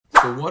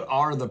So what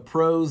are the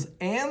pros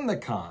and the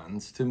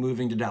cons to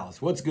moving to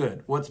Dallas? What's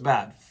good? What's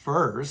bad?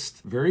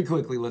 First, very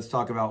quickly, let's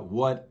talk about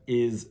what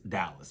is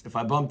Dallas. If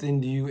I bumped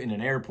into you in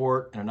an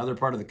airport in another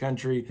part of the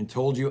country and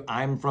told you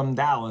I'm from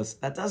Dallas,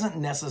 that doesn't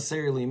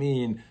necessarily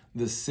mean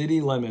the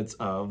city limits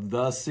of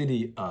the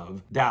city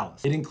of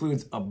Dallas. It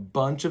includes a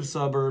bunch of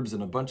suburbs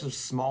and a bunch of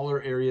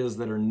smaller areas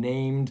that are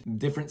named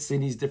different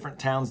cities, different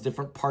towns,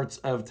 different parts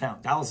of town.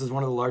 Dallas is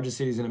one of the largest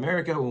cities in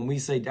America. When we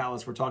say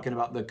Dallas, we're talking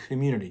about the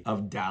community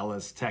of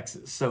Dallas,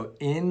 Texas. So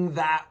in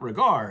that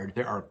regard,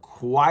 there are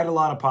quite a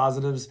lot of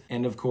positives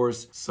and of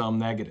course, some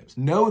negatives.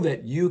 Know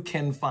that you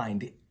can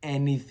find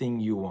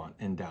anything you want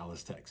in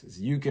Dallas, Texas.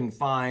 You can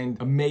find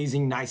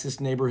amazing, nicest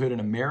neighborhood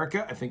in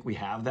America. I think we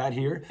have that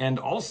here. And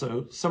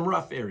also some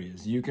rough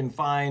areas. You can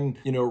find,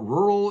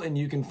 rural and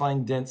you can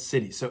find dense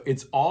cities. So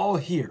it's all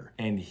here.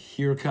 And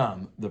here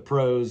come the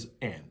pros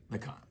and the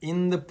cons.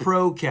 In the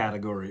pro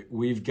category,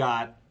 we've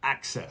got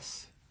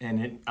access.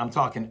 And I'm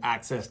talking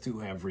access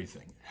to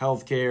everything.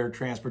 Healthcare,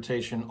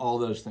 transportation, all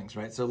those things,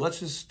 right? So let's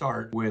just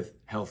start with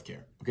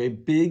healthcare, okay?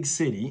 Big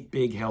city,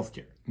 big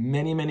healthcare.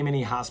 Many, many,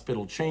 many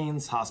hospital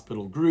chains,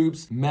 hospital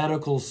groups,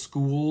 medical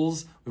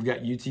schools. We've got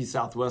UT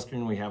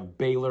Southwestern, we have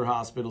Baylor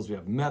hospitals, we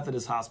have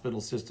Methodist hospital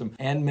system,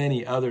 and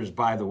many others,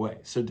 by the way.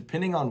 So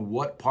depending on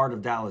what part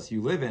of Dallas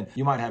you live in,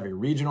 you might have a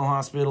regional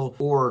hospital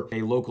or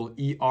a local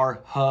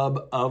ER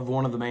hub of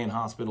one of the main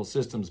hospital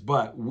systems.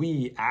 But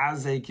we,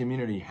 as a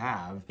community,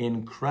 have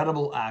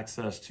incredible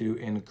access to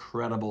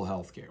incredible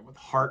healthcare with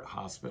heart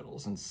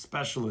hospitals and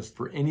specialists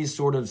for any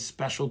sort of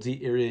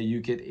specialty area you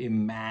could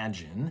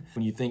imagine.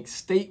 When you think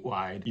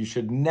statewide, you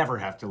should never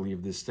have to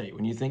leave this state.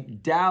 When you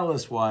think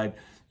Dallas-wide,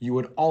 you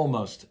would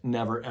almost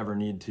never ever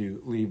need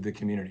to leave the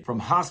community. From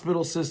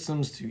hospital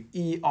systems to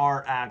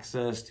ER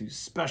access to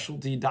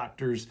specialty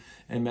doctors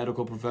and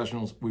medical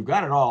professionals, we've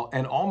got it all,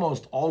 and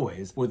almost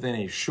always within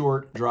a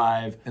short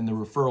drive, and the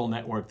referral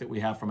network that we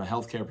have from a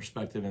healthcare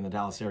perspective in the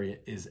Dallas area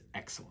is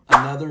excellent.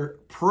 Another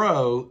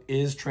pro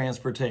is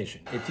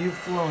transportation. If you've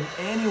flown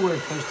anywhere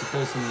coast to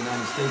coast in the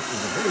United States,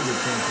 there's a very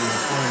good chance you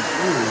have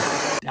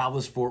flown through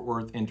Dallas-Fort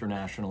Worth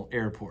International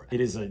Airport.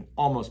 It is an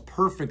almost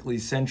perfectly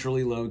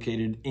centrally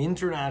located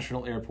international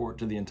airport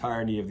to the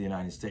entirety of the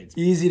United States.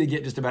 Easy to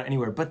get just about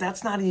anywhere, but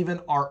that's not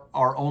even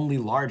our only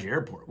large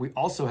airport. We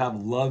also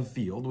have Love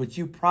Field, which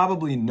you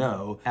probably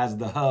know as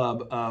the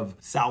hub of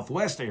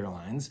Southwest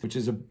Airlines, which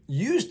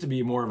used to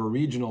be more of a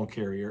regional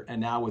carrier,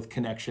 and now with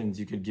connections,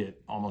 you could get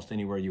almost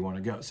anywhere you want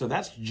to go. So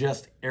that's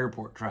just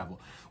airport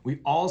travel. We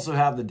also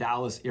have the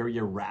Dallas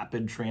Area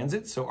Rapid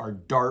Transit, so our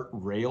DART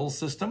rail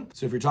system.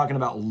 So if you're talking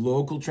about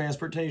local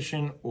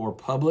transportation or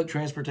public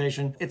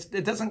transportation,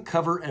 it doesn't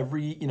cover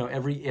every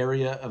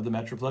area of the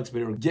Metroplex,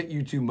 but it'll get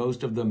you to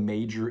most of the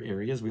major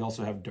areas. We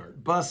also have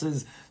DART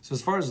buses. So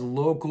as far as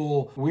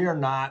local, we are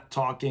not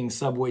talking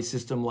subway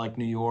system like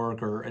New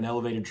York or an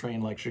elevated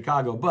train like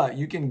Chicago, but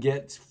you can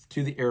get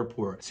to the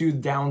airport, to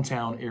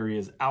downtown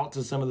areas, out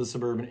to some of the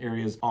suburban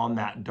areas on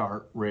that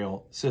DART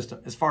rail system.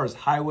 As far as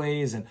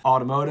highways and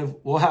automotive,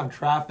 we'll have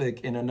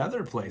traffic in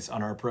another place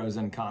on our pros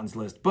and cons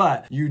list,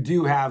 but you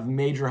do have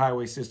major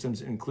highway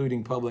systems,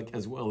 including public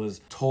as well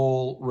as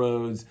toll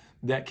roads,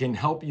 that can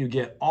help you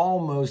get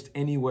almost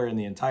anywhere in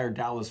the entire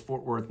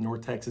Dallas-Fort Worth,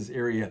 North Texas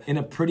area in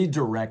a pretty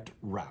direct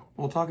route.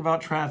 We'll talk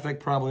about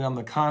traffic probably on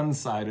the con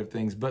side of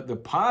things, but the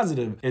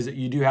positive is that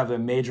you do have a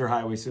major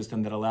highway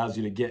system that allows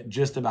you to get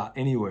just about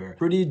anywhere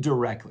pretty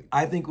directly.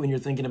 I think when you're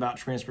thinking about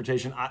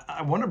transportation,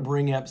 I want to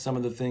bring up some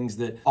of the things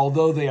that,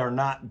 although they are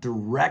not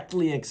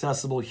directly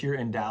accessible here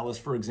in Dallas,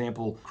 for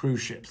example,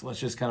 cruise ships. Let's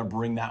just kind of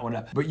bring that one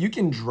up. But you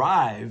can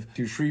drive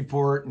to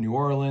Shreveport, New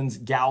Orleans,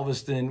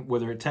 Galveston,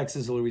 whether it's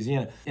Texas or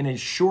Louisiana, in a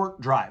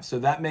short drive. So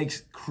that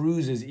makes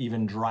cruises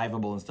even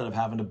drivable instead of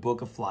having to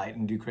book a flight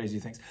and do crazy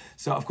things.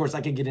 So of course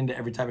I could get into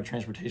every type of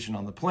transportation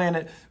on the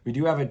planet. We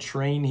do have a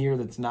train here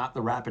that's not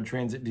the rapid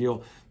transit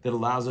deal that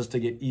allows us to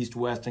get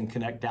east-west and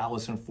connect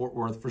Dallas and Fort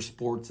Worth for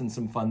sports and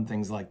some fun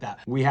things like that.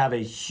 We have a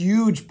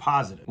huge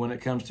positive when it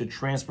comes to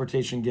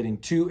transportation getting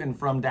to and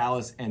from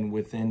Dallas and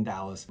within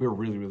Dallas. We're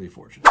really, really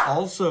fortunate.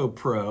 Also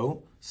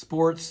pro,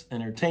 sports,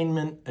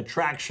 entertainment,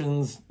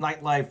 attractions,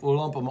 nightlife. We'll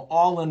lump them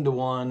all into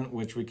one,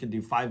 which we could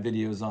do 5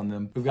 videos on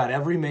them. We've got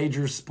every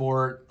major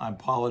sport. I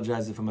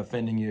apologize if I'm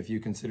offending you if you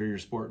consider your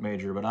sport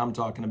major, but I'm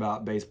talking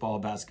about baseball,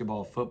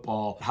 basketball,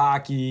 football,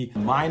 hockey,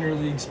 minor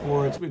league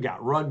sports. We've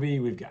got rugby,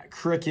 we've got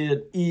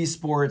cricket,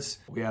 esports,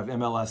 we have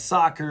MLS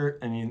soccer.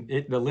 I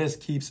mean, the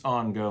list keeps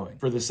on going.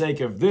 For the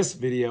sake of this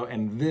video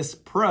and this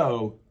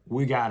pro,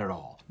 we got it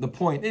all. The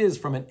point is,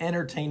 from an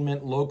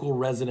entertainment, local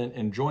resident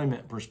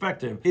enjoyment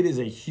perspective, it is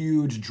a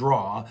huge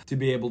draw to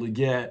be able to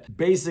get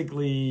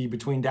basically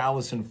between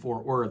Dallas and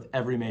Fort Worth,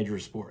 every major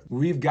sport.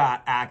 We've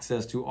got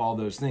access to all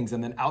those things.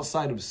 And then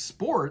outside of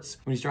sports,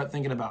 when you start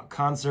thinking about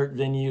concert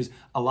venues,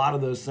 a lot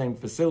of those same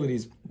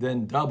facilities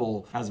than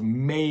double, has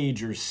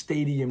major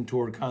stadium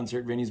tour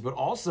concert venues, but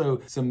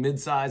also some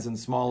mid-size and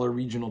smaller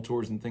regional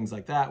tours and things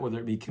like that, whether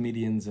it be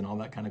comedians and all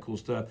that kind of cool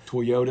stuff.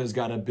 Toyota's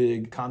got a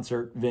big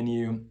concert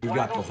venue. We've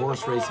got the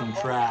horse racing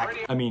track.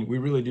 I mean, we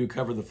really do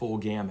cover the full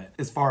gamut.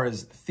 As far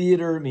as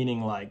theater,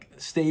 meaning like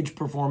stage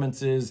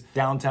performances,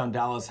 downtown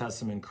Dallas has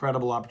some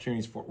incredible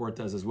opportunities. Fort Worth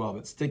does as well.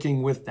 But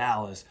sticking with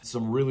Dallas,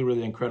 some really,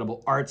 really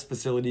incredible arts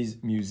facilities,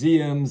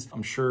 museums.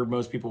 I'm sure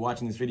most people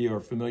watching this video are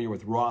familiar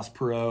with Ross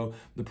Perot.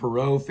 The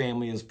Perot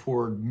family has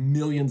poured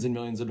millions and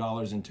millions of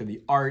dollars into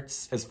the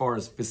arts as far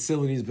as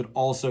facilities, but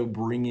also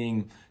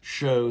bringing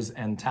shows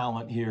and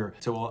talent here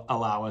to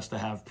allow us to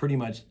have pretty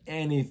much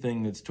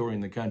anything that's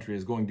touring the country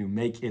is going to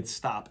make its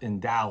stop in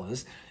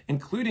Dallas,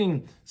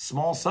 including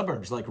small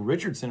suburbs like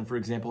Richardson, for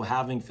example,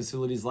 having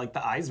facilities like the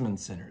Eisman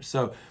Center.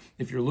 So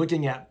if you're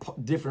looking at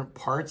different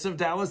parts of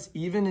Dallas,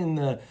 even in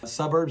the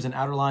suburbs and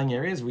outerlying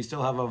areas, we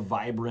still have a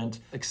vibrant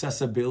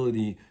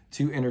accessibility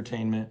to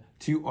entertainment,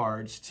 to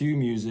arts, to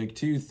music,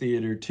 to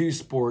theater, to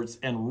sports,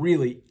 and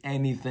really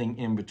anything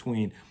in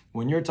between.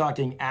 When you're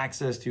talking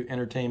access to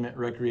entertainment,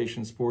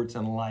 recreation, sports,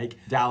 and like,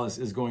 Dallas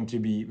is going to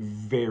be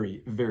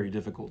very, very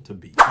difficult to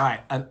beat. All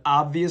right, an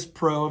obvious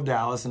pro of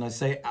Dallas, and I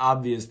say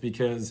obvious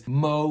because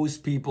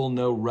most people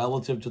know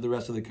relative to the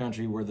rest of the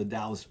country where the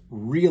Dallas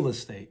real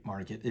estate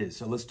market is.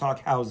 So let's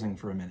talk housing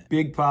for a minute.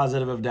 Big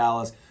positive of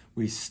Dallas.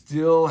 We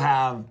still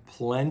have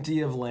plenty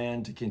of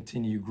land to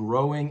continue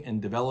growing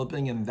and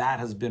developing, and that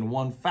has been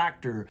one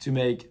factor to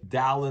make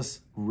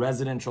Dallas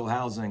residential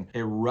housing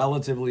a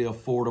relatively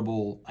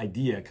affordable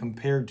idea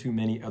compared to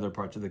many other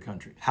parts of the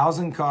country.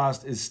 Housing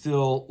cost is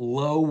still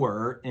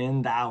lower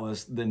in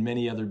Dallas than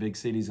many other big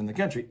cities in the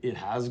country. It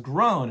has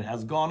grown, it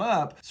has gone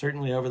up,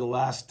 certainly over the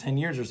last 10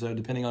 years or so,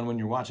 depending on when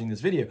you're watching this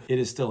video. It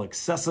is still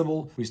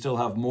accessible. We still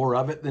have more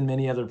of it than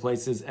many other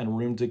places and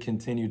room to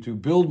continue to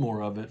build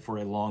more of it for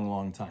a long,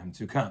 long time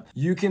to come.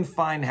 You can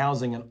find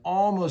housing in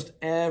almost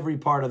every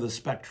part of the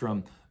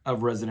spectrum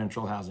of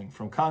residential housing,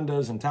 from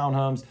condos and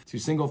townhomes to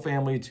single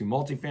family to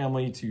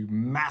multifamily to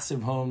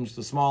massive homes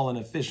to small and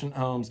efficient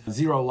homes,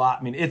 zero lot.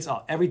 I mean, it's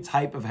all, every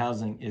type of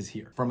housing is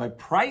here. From a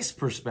price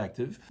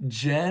perspective,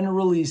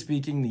 generally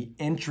speaking, the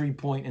entry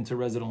point into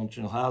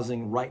residential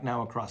housing right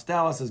now across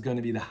Dallas is going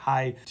to be the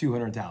high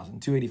 200,000,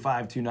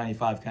 285,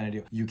 295 kind of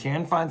deal. You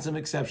can find some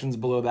exceptions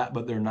below that,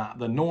 but they're not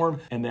the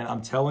norm. And then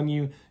I'm telling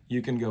you,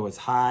 you can go as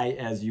high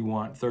as you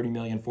want, 30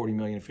 million, 40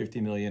 million,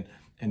 50 million,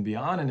 and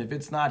beyond. And if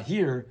it's not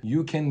here,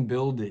 you can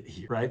build it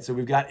here, right? So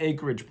we've got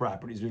acreage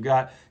properties, we've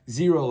got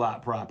zero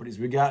lot properties,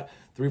 we've got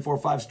 3, 4,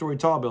 5-story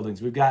tall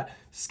buildings, we've got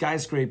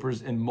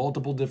skyscrapers in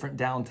multiple different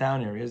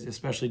downtown areas,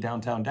 especially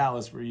downtown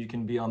Dallas, where you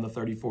can be on the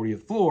 30th,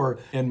 40th floor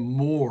and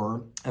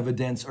more of a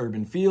dense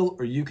urban feel,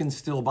 or you can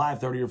still buy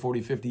 30 or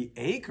 40, 50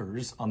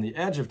 acres on the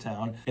edge of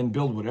town and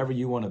build whatever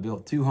you want to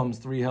build. 2 homes,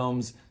 3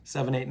 homes,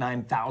 7, 8,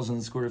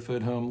 9,000 square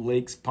foot home,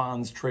 lakes,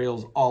 ponds,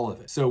 trails, all of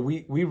it. So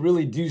we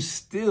really do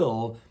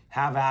still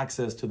have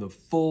access to the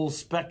full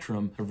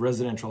spectrum of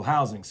residential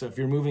housing. So if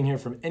you're moving here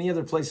from any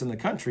other place in the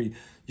country,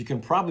 you can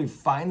probably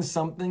find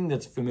something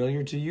that's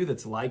familiar to you,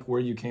 that's like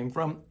where you came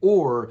from,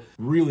 or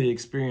really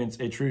experience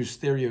a true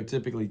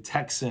stereotypically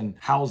Texan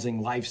housing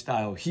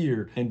lifestyle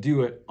here and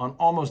do it on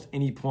almost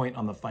any point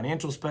on the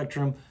financial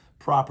spectrum,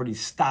 property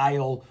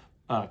style,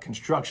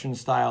 construction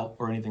style,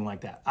 or anything like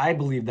that. I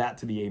believe that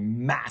to be a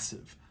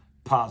massive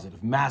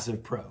positive,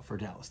 massive pro for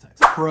Dallas, Texas.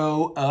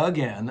 Pro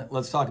again,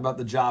 let's talk about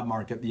the job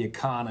market, the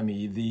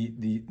economy,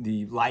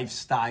 the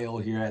lifestyle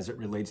here as it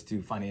relates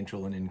to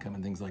financial and income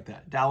and things like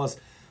that. Dallas,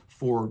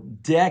 for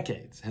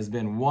decades, has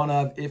been one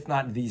of, if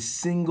not the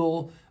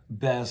single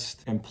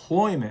best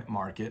employment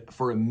market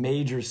for a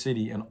major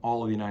city in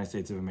all of the United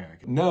States of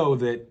America. Know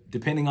that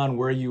depending on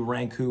where you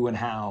rank who and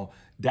how,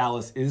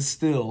 Dallas is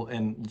still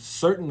and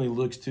certainly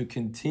looks to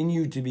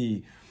continue to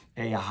be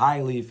a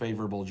highly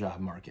favorable job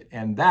market.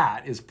 And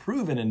that is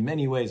proven in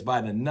many ways by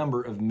the number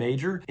of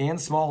major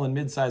and small and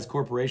mid-sized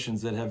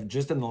corporations that have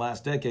just in the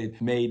last decade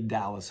made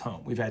Dallas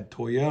home. We've had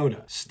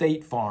Toyota,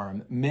 State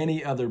Farm,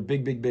 many other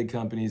big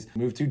companies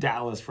move to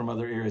Dallas from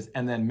other areas,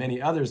 and then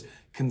many others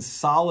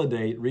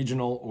consolidate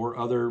regional or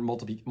other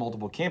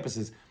multiple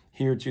campuses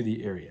here to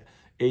the area.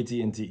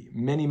 AT&T,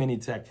 many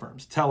tech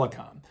firms,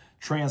 telecom,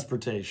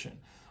 transportation,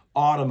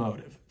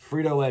 automotive,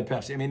 Frito-Lay,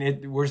 Pepsi. I mean,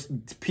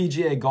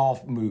 PGA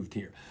Golf moved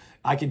here.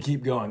 I could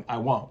keep going, I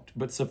won't.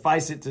 But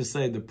suffice it to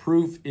say, the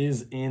proof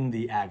is in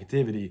the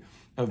activity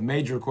of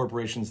major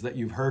corporations that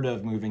you've heard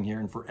of moving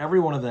here. And for every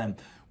one of them,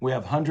 we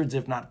have hundreds,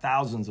 if not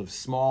thousands, of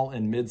small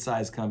and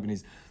mid-sized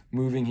companies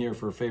moving here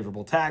for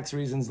favorable tax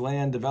reasons,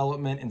 land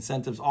development,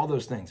 incentives, all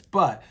those things.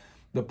 But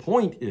the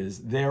point is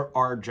there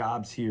are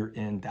jobs here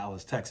in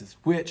Dallas, Texas,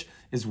 which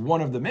is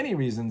one of the many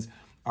reasons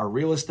our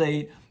real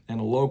estate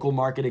and local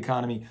market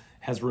economy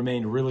has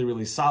remained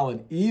really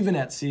solid, even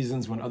at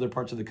seasons when other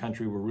parts of the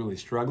country were really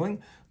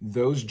struggling.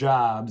 Those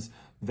jobs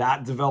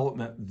that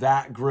development,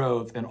 that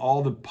growth, and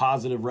all the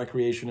positive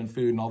recreation and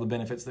food and all the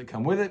benefits that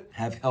come with it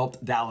have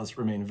helped Dallas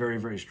remain very,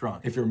 very strong.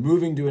 If you're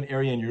moving to an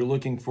area and you're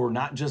looking for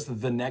not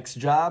just the next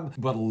job,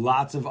 but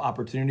lots of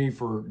opportunity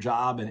for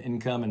job and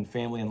income and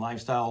family and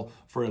lifestyle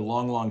for a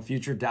long, long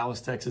future,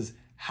 Dallas, Texas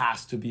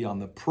has to be on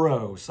the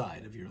pro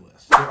side of your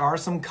list. There are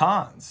some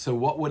cons. So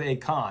what would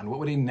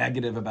a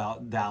negative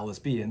about Dallas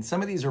be? And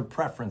some of these are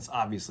preference,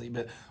 obviously,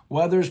 but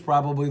weather's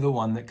probably the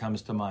one that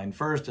comes to mind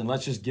first. And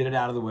let's just get it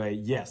out of the way.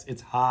 Yes,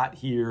 it's hot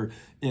here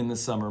in the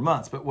summer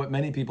months, but what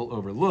many people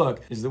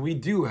overlook is that we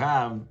do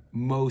have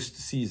most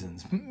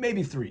seasons,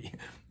 maybe 3.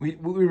 We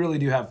really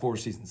do have 4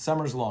 seasons.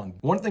 Summer's long.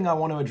 One thing I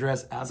want to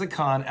address as a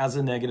con, as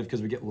a negative,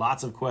 because we get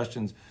lots of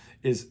questions,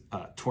 is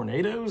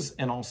tornadoes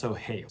and also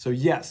hail. So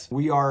yes,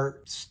 we are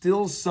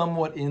still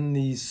somewhat in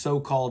the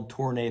so-called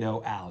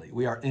tornado alley.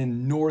 We are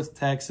in North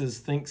Texas,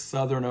 think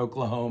southern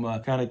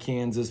Oklahoma, kind of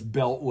Kansas,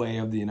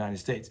 beltway of the United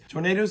States.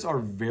 Tornadoes are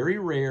very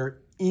rare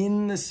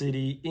in the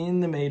city, in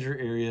the major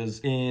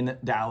areas, in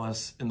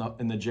Dallas,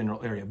 in the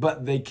general area.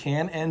 But they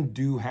can and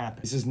do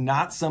happen. This is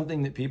not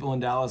something that people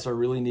in Dallas are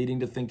really needing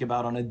to think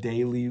about on a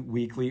daily,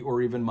 weekly,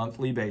 or even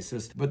monthly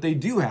basis. But they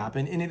do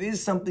happen, and it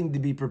is something to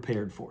be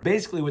prepared for.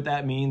 Basically, what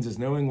that means is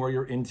knowing where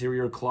your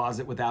interior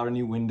closet without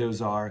any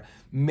windows are.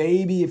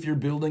 Maybe if you're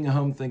building a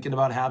home, thinking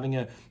about having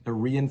a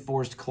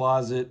reinforced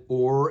closet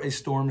or a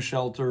storm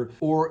shelter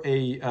or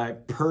a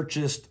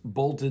purchased,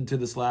 bolted to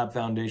the slab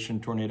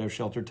foundation tornado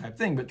shelter type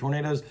thing. But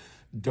tornadoes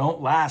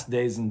don't last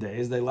days and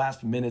days. They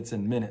last minutes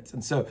and minutes.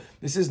 And so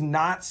this is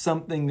not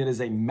something that is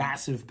a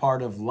massive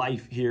part of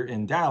life here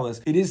in Dallas.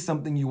 It is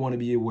something you want to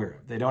be aware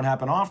of. They don't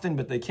happen often,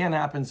 but they can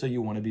happen. So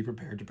you want to be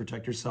prepared to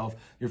protect yourself,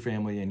 your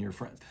family, and your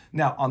friends.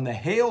 Now, on the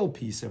hail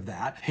piece of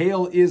that,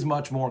 hail is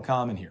much more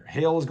common here.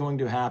 Hail is going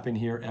to happen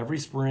here every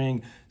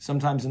spring,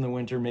 sometimes in the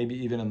winter, maybe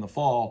even in the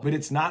fall, but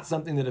it's not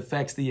something that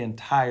affects the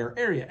entire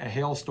area. A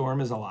hailstorm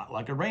is a lot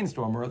like a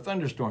rainstorm or a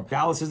thunderstorm.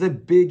 Dallas is a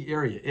big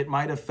area. It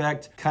might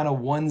affect kind of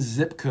one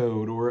zip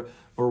code or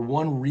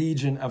one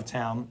region of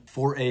town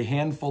for a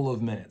handful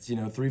of minutes,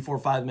 3, 4,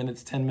 5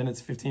 minutes, 10 minutes,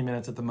 15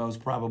 minutes at the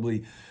most,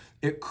 probably.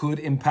 It could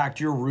impact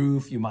your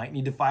roof. You might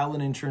need to file an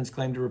insurance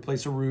claim to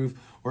replace a roof,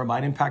 or it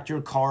might impact your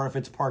car if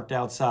it's parked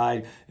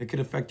outside. It could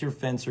affect your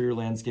fence or your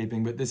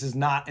landscaping, but this is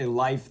not a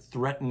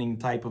life-threatening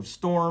type of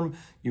storm.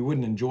 You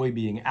wouldn't enjoy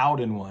being out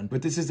in one,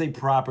 but this is a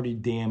property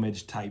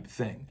damage type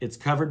thing. It's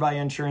covered by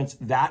insurance.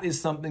 That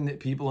is something that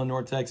people in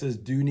North Texas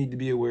do need to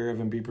be aware of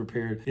and be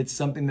prepared. It's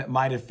something that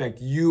might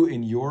affect you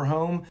in your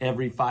home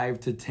every 5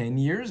 to 10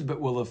 years, but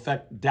will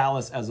affect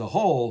Dallas as a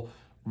whole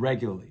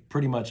regularly,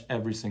 pretty much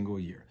every single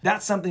year.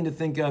 That's something to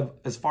think of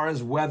as far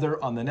as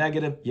weather on the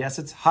negative. Yes,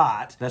 it's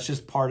hot. That's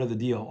just part of the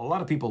deal. A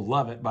lot of people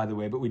love it, by the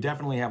way, but we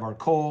definitely have our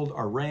cold,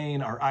 our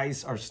rain, our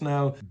ice, our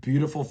snow,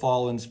 beautiful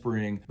fall and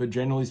spring. But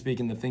generally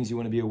speaking, the things you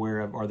want to be aware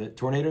of are that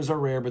tornadoes are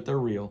rare, but they're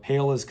real.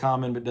 Hail is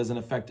common, but doesn't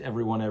affect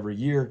everyone every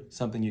year.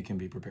 Something you can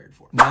be prepared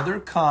for. Another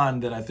con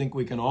that I think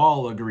we can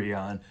all agree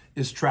on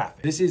is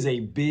traffic. This is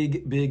a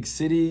big, big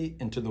city,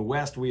 and to the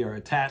west, we are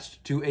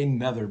attached to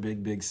another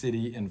big, big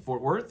city in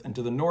Fort Worth, and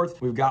to the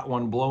north, we've got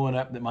one blowing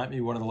up that might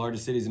be one of the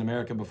largest cities in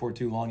America before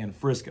too long in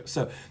Frisco.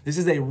 So this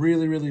is a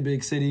really, really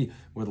big city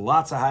with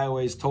lots of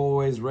highways,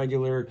 tollways,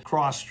 regular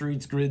cross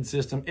streets, grid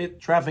system.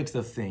 Traffic's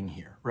the thing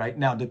here, right?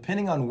 Now,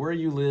 depending on where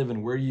you live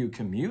and where you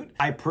commute,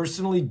 I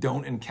personally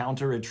don't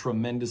encounter a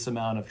tremendous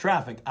amount of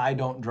traffic. I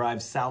don't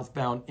drive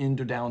southbound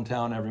into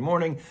downtown every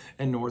morning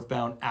and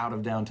northbound out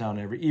of downtown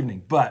every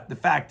evening. But the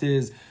fact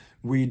is,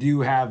 we do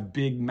have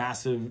big,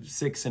 massive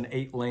 6 and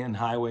 8 lane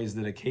highways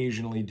that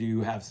occasionally do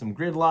have some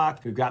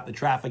gridlock. We've got the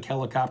traffic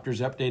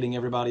helicopters updating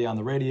everybody on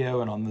the radio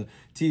and on the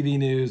TV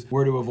news,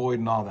 where to avoid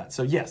and all that.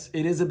 So yes,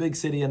 it is a big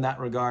city in that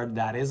regard.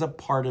 That is a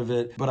part of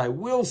it. But I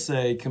will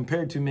say,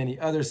 compared to many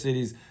other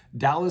cities,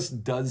 Dallas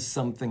does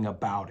something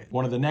about it.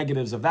 One of the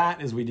negatives of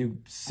that is we do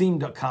seem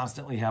to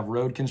constantly have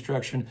road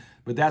construction,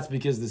 but that's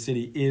because the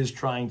city is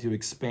trying to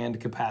expand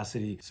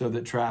capacity so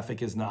that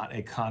traffic is not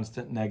a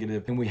constant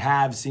negative. And we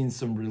have seen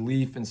some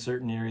relief in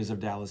certain areas of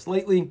Dallas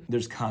lately.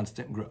 There's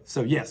constant growth.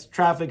 So yes,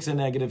 traffic's a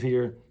negative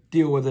here.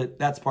 Deal with it.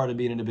 That's part of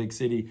being in a big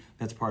city.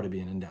 That's part of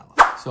being in Dallas.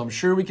 So I'm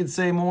sure we could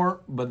say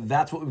more, but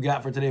that's what we've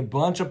got for today. A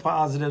bunch of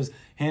positives,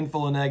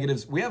 handful of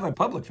negatives. We have a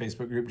public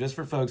Facebook group just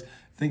for folks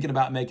thinking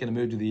about making a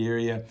move to the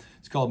area.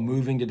 It's called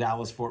Moving to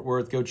Dallas Fort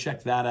Worth. Go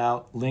check that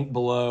out. Link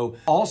below.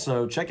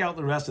 Also, check out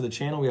the rest of the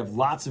channel. We have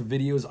lots of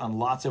videos on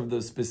lots of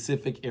those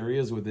specific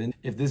areas within.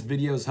 If this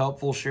video is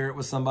helpful, share it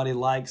with somebody,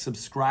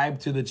 subscribe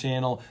to the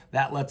channel.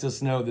 That lets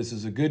us know this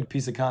is a good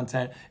piece of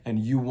content and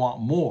you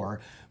want more.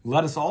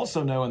 Let us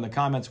also know in the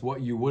comments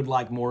what you would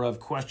like more of,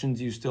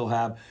 questions you still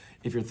have.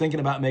 If you're thinking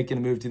about making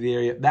a move to the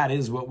area, that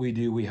is what we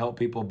do. We help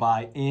people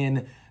buy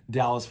in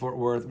Dallas, Fort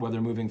Worth,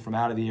 whether moving from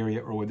out of the area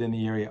or within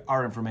the area.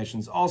 Our information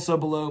is also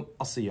below.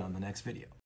 I'll see you on the next video.